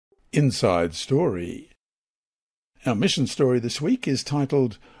Inside Story. Our mission story this week is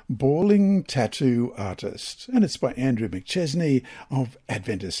titled Bawling Tattoo Artist, and it's by Andrew McChesney of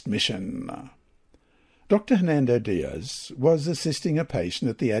Adventist Mission. Dr. Hernando Diaz was assisting a patient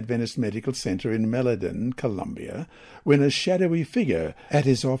at the Adventist Medical Center in Medellin, Colombia, when a shadowy figure at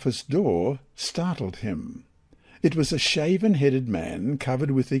his office door startled him. It was a shaven-headed man covered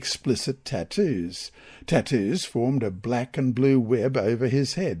with explicit tattoos. Tattoos formed a black and blue web over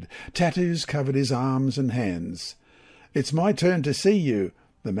his head. Tattoos covered his arms and hands. "It's my turn to see you,"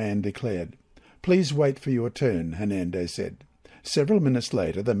 the man declared. "Please wait for your turn," Hernando said. Several minutes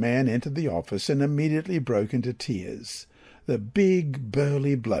later, the man entered the office and immediately broke into tears. The big,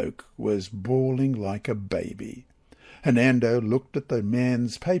 burly bloke was bawling like a baby. Hernando looked at the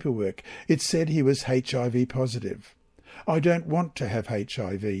man's paperwork. It said he was HIV positive. "I don't want to have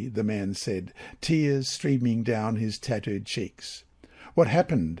HIV, the man said, tears streaming down his tattooed cheeks. "What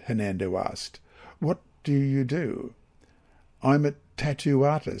happened?" Hernando asked. "What do you do?" "I'm a tattoo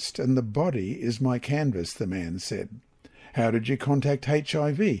artist, and the body is my canvas," the man said. "How did you contact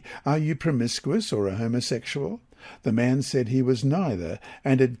HIV? Are you promiscuous or a homosexual?" The man said he was neither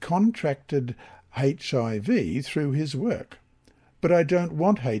and had contracted HIV through his work. "But I don't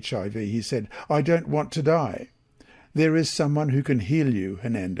want HIV, he said. "I don't want to die." "There is someone who can heal you,"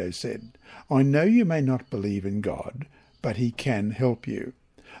 Hernando said. "I know you may not believe in God, but he can help you."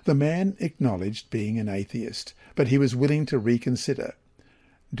 The man acknowledged being an atheist, but he was willing to reconsider.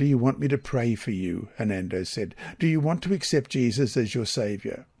 "Do you want me to pray for you?" Hernando said. "Do you want to accept Jesus as your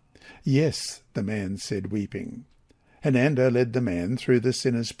saviour?" "Yes," the man said, weeping. Hernando led the man through the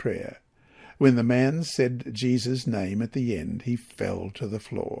sinner's prayer. When the man said Jesus' name at the end, he fell to the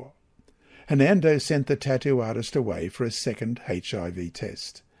floor. Hernando sent the tattoo artist away for a second HIV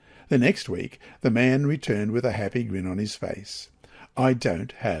test. The next week, the man returned with a happy grin on his face. "I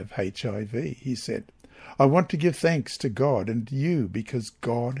don't have HIV, he said. "I want to give thanks to God and you because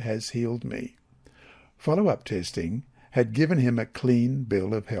God has healed me." Follow-up testing had given him a clean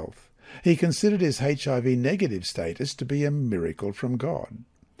bill of health. He considered his HIV negative status to be a miracle from God.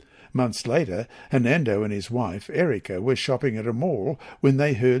 Months later, Hernando and his wife, Erica, were shopping at a mall when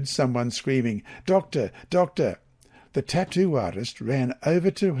they heard someone screaming, "Doctor, doctor!" The tattoo artist ran over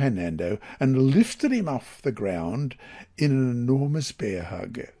to Hernando and lifted him off the ground in an enormous bear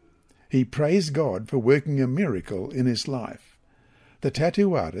hug. He praised God for working a miracle in his life. The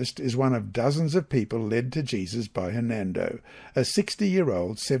tattoo artist is one of dozens of people led to Jesus by Hernando, a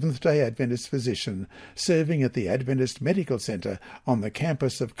 60-year-old Seventh-day Adventist physician serving at the Adventist Medical Center on the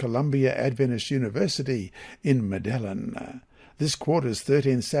campus of Columbia Adventist University in Medellin. This quarter's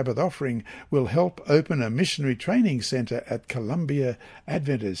 13th Sabbath offering will help open a missionary training center at Columbia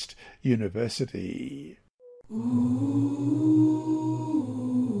Adventist University.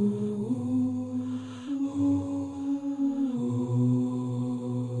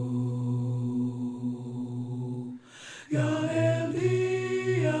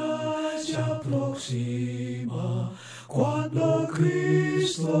 Cuando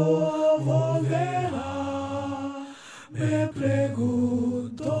Cristo volverá, me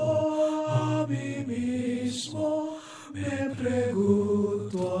pregunto a mí mismo, me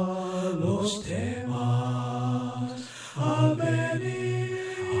pregunto a los demás. Al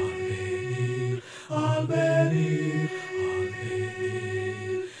venir, al venir, al venir, al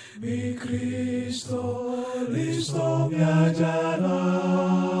venir, mi Cristo listo me hallará.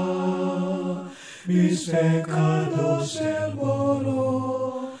 Mis pecados él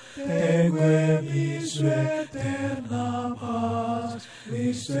borró, tengo en mí su eterna paz,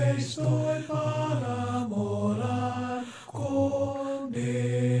 listo estoy para morar con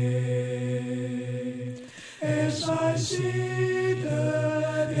él. As I see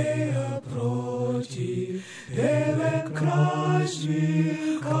the day approaching, day when Christ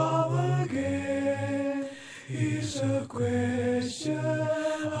will come again, is a question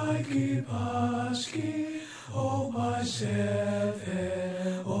I keep asking of myself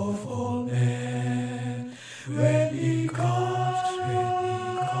and of all men. When he comes,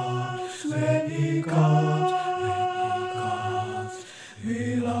 when he comes,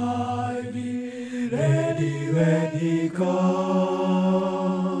 will I be ready when he comes?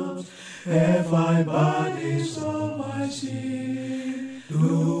 Have I banished all my sins?